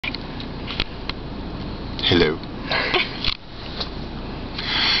Hello.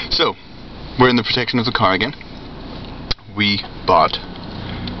 So, we're in the protection of the car again. We bought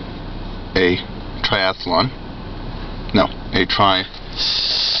a triathlon. No, a She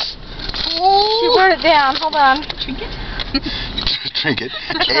wrote it down. Hold on. Trinket.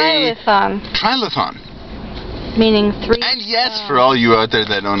 Triathlon. Triathlon. Meaning 3. And yes, for all you out there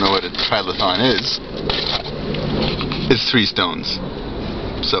that don't know what a triathlon is, it's 3 stones.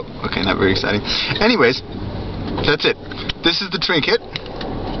 So, okay, not very exciting. Anyways, that's it. This is the Trinket.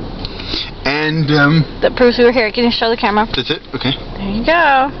 And, that proves we were here. Can you show the camera? that's it? Okay. There you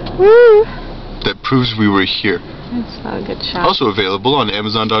go. Woo! That proves we were here. That's not a good shot. Also available on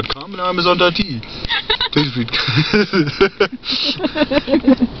Amazon.com and Amazon.de. Please read.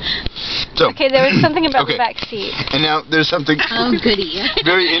 So, okay, there was something about okay. the back seat. And now there's something Oh, goody.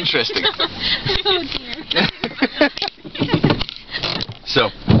 very interesting. Oh, dear.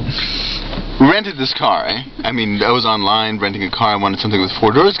 So, we rented this car, eh? I mean, I was online renting a car. I wanted something with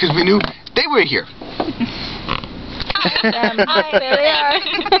 4 doors because we knew they were here. There they are.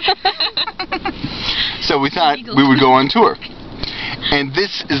 So we thought we would go on tour. And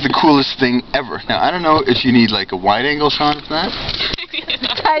this is the coolest thing ever. Now, I don't know if you need like a wide-angle shot of that.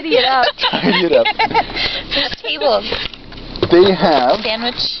 Tidy it up. Tidy it up. There's tables. They have...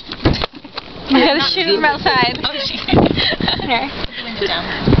 Sandwich. I gotta shoot them outside. Oh, shit. Here. Put the window down.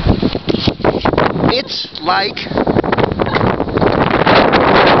 It's like...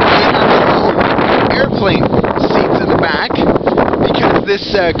 airplane seats in the back. Because this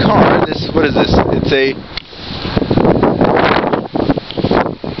car, what is this?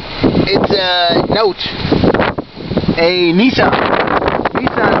 It's a Note. A Nissan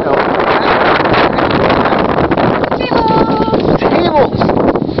Note. Tables!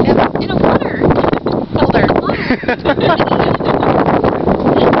 In a water holder.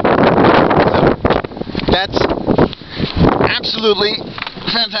 That's absolutely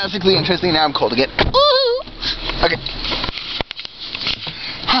fantastically interesting. Now I'm cold again. Ooh. Okay.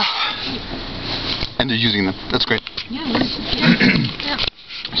 And they're using them. That's great. Yeah, yeah.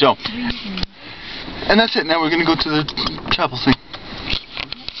 So, and that's it. Now we're going to go to the chapel thing.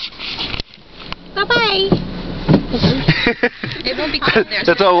 Bye-bye. It won't be cold there.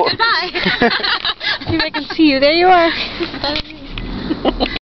 That's all. Goodbye. Maybe I can see you. There you are.